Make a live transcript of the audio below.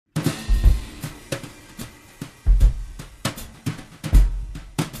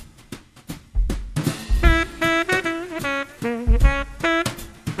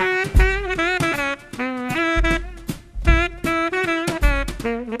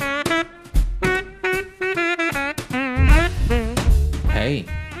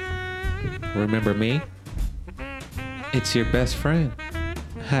remember me? It's your best friend.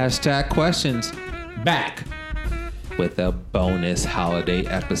 Hashtag questions. Back with a bonus holiday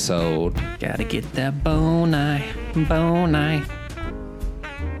episode. Gotta get that bone eye.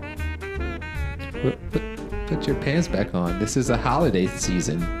 Put your pants back on. This is a holiday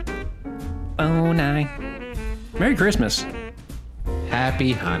season. Bone eye. Merry Christmas.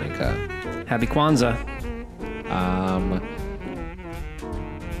 Happy Hanukkah. Happy Kwanzaa.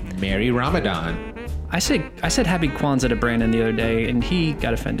 Merry Ramadan. I said Happy Kwanzaa to Brandon the other day, and he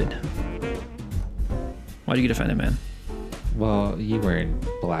got offended. Why'd you get offended, man? Well, you wearing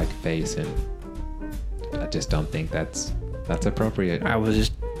blackface, and I just don't think that's appropriate. I was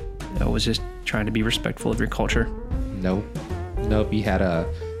just trying to be respectful of your culture. Nope. You had a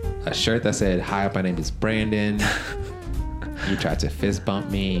shirt that said, "Hi, my name is Brandon." You tried to fist bump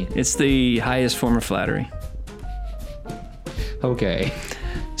me. It's the highest form of flattery. Okay.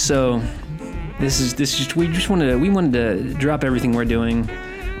 So, this is we wanted to drop everything we're doing,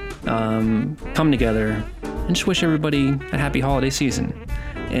 come together, and just wish everybody a happy holiday season,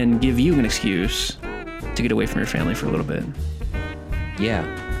 and give you an excuse to get away from your family for a little bit. Yeah,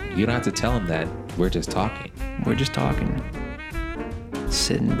 you don't have to tell them that. We're just talking. We're just talking,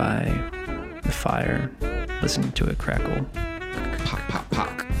 sitting by the fire, listening to it crackle. Pock, pock,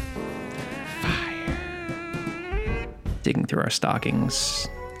 pock. Fire. Digging through our stockings,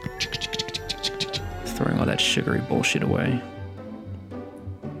 throwing all that sugary bullshit away.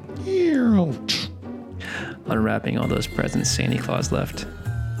 Unwrapping all those presents Santa Claus left.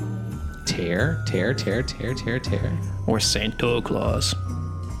 Tear. Or Santa Claus.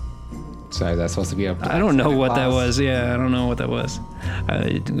 Sorry, that's supposed to be a black I don't know Santa what Claus? that was. Yeah, I don't know what that was.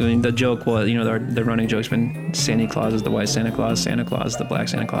 I mean, the joke was, the running joke's been Santa Claus is the white Santa Claus is the black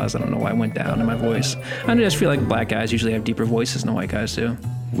Santa Claus. I don't know why it went down in my voice. I just feel like black guys usually have deeper voices than white guys do.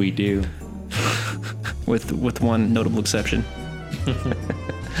 We do. with one notable exception.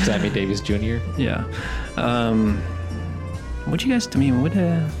 Sammy Davis Jr. Yeah. What'd you guys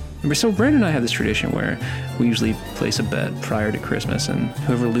do? So Brandon and I have this tradition where we usually place a bet prior to Christmas, and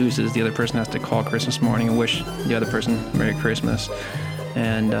whoever loses, the other person has to call Christmas morning and wish the other person Merry Christmas.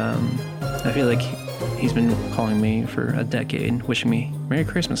 And I feel like he's been calling me for a decade, wishing me Merry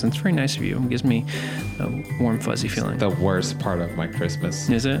Christmas, and it's very nice of you. It gives me a warm, fuzzy feeling. The worst part of my Christmas.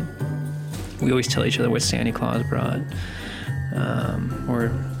 Is it? We always tell each other what Santa Claus brought.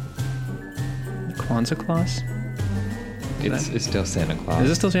 Or Kwanzaa Claus? It's still Santa Claus. Is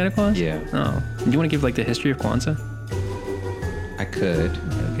it still Santa Claus? Yeah. Oh. Do you want to give the history of Kwanzaa? I could.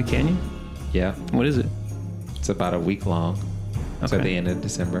 Can you? Yeah. What is it? It's about a week long. It's at Okay. the end of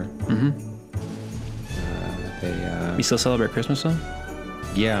December. Mm-hmm. You still celebrate Christmas though?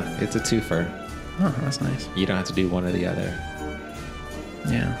 Yeah, it's a twofer. Oh, that's nice. You don't have to do one or the other.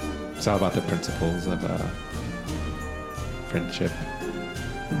 Yeah. It's all about the principles of friendship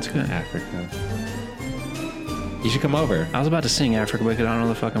That's in good. Africa. You should come over. I was about to sing Africa, but I don't know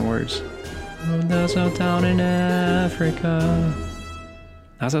the fucking words. There's no town in Africa.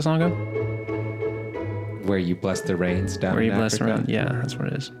 How's that song go? Where you bless the rains down Where in you bless Africa. around. Yeah, that's what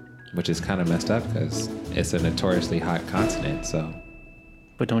it is. Which is kind of messed up because it's a notoriously hot continent. So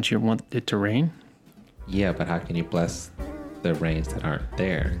But don't you want it to rain? yeah, but how can you bless the rains that aren't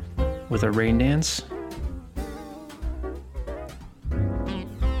there? With a rain dance?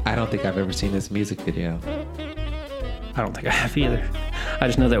 I don't think I've ever seen this music video. I don't think I have either. I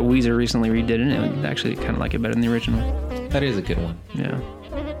just know that Weezer recently redid it, and I actually kind of like it better than the original. That is a good one. Yeah.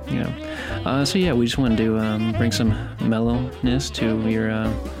 So yeah, we just wanted to bring some mellowness to your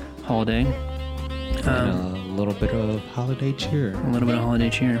holiday. And a little bit of holiday cheer. A little bit of holiday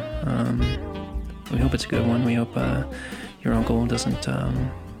cheer. We hope it's a good one. We hope your uncle doesn't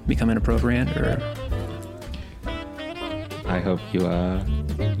become inappropriate, or I hope you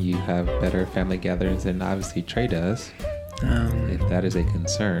have better family gatherings than obviously Trey does. If that is a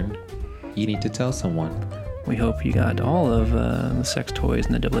concern, you need to tell someone. we hope you got all of the sex toys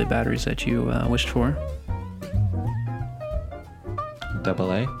and the AA batteries that you wished for.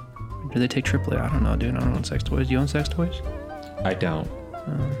 AA? Do they take AAA? I don't know, dude. I don't own sex toys. Do you own sex toys? I don't.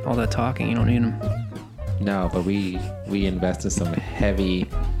 All that talking, you don't need them. No, but we invest in some heavy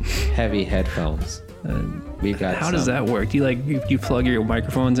headphones. We got. How does that work? Do you plug your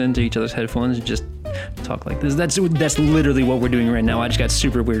microphones into each other's headphones and just talk like this? That's literally what we're doing right now. I just got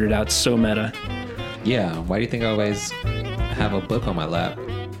super weirded out. So meta. Yeah. Why do you think I always have a book on my lap?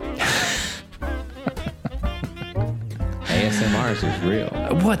 ASMR is just real.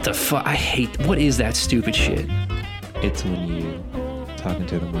 What the fuck? I hate. What is that stupid shit? It's when you talking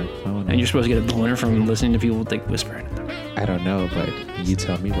to the microphone And you're supposed to get a boner from listening to people like whispering. I don't know, but you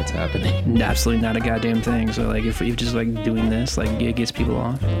tell me what's happening. Absolutely not a goddamn thing. So like, if you're just like doing this, like it gets people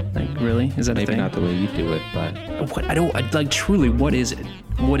off. Like, really? Is that Maybe a thing? not the way you do it, but What? Like, truly, what is it?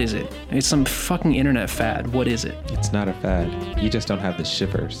 What is it? It's some fucking internet fad. What is it? it's not a fad. You just don't have the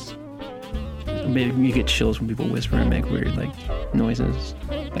shivers. Maybe you get chills when people whisper and make weird like noises,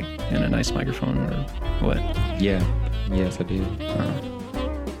 like in a nice microphone or what? Yeah. Yes, I do.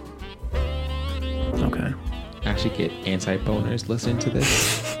 Okay. I actually get anti-boners listening to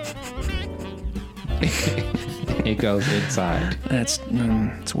this. It goes inside. It's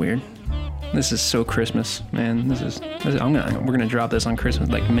weird. This is so Christmas, man. We're gonna drop this on Christmas,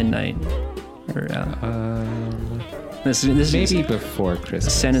 like midnight. Or this Maybe is, before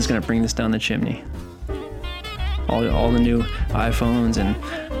Christmas. Santa's gonna bring this down the chimney. All the new iPhones and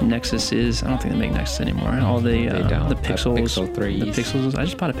Nexuses. I don't think they make Nexus anymore. All the don't. the Pixels. Pixel 3s. The Pixels. I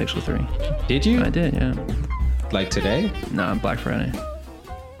just bought a Pixel 3. Did you? I did, yeah. Like today? No, on Black Friday.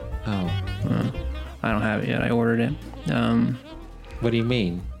 Oh. I don't have it yet. I ordered it. What do you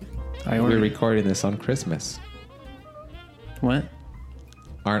mean? We're recording this on Christmas. What?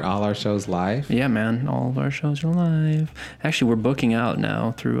 Aren't all our shows live? Yeah, man. All of our shows are live. Actually, we're booking out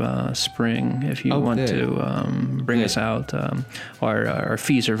now through spring. If you want to bring us out, our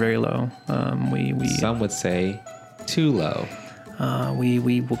fees are very low. We Some would say too low. we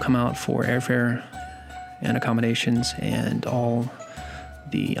will come out for airfare and accommodations and all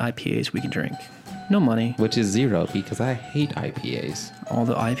the IPAs we can drink. No money. Which is zero because I hate IPAs. All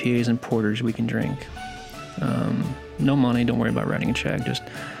the IPAs and porters we can drink. No money. Don't worry about writing a check. Just,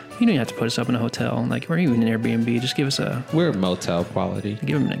 you don't have to put us up in a hotel, like, or even an Airbnb. Just give us We're motel quality.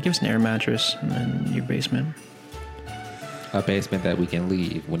 give us an air mattress in your basement, A basement that we can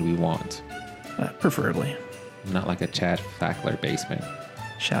leave when we want. preferably. Not like a Chad Fackler basement.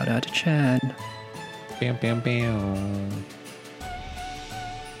 Shout out to Chad. Bam, bam, bam.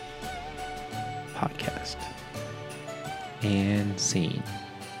 Podcast. And scene.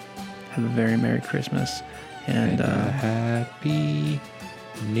 Have a very Merry Christmas. And a happy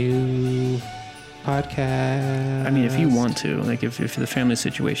new podcast. I mean, if you want to, like, if the family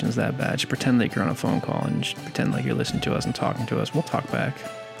situation is that bad, just pretend like you're on a phone call and just pretend like you're listening to us and talking to us. We'll talk back.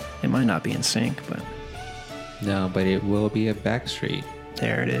 It might not be in sync, but No, but it will be a backstreet.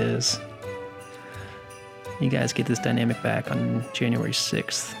 there it is. You guys get this dynamic back on January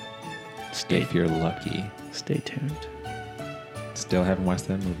 6th. If you're lucky. Stay tuned. Still haven't watched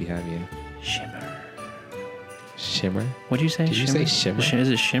that movie, have you? Shimmer? What'd you say? Did you say Shimmer? Is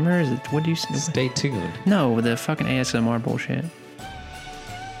it Shimmer? Is it, what do you say? Stay tuned. No, the fucking ASMR bullshit.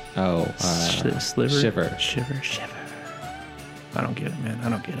 Oh, Sliver? Shiver. Shiver. I don't get it, man. I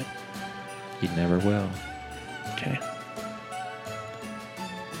don't get it. You never will. Okay.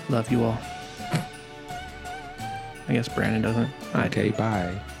 Love you all. I guess Brandon doesn't. Okay,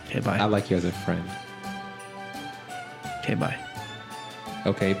 bye. Okay, bye. I like you as a friend. Okay, bye.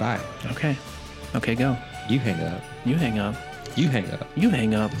 Okay, bye. Okay. Okay, go. You hang up. You hang up. You hang up. You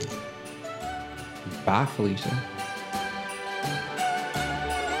hang up. Bye, Felicia.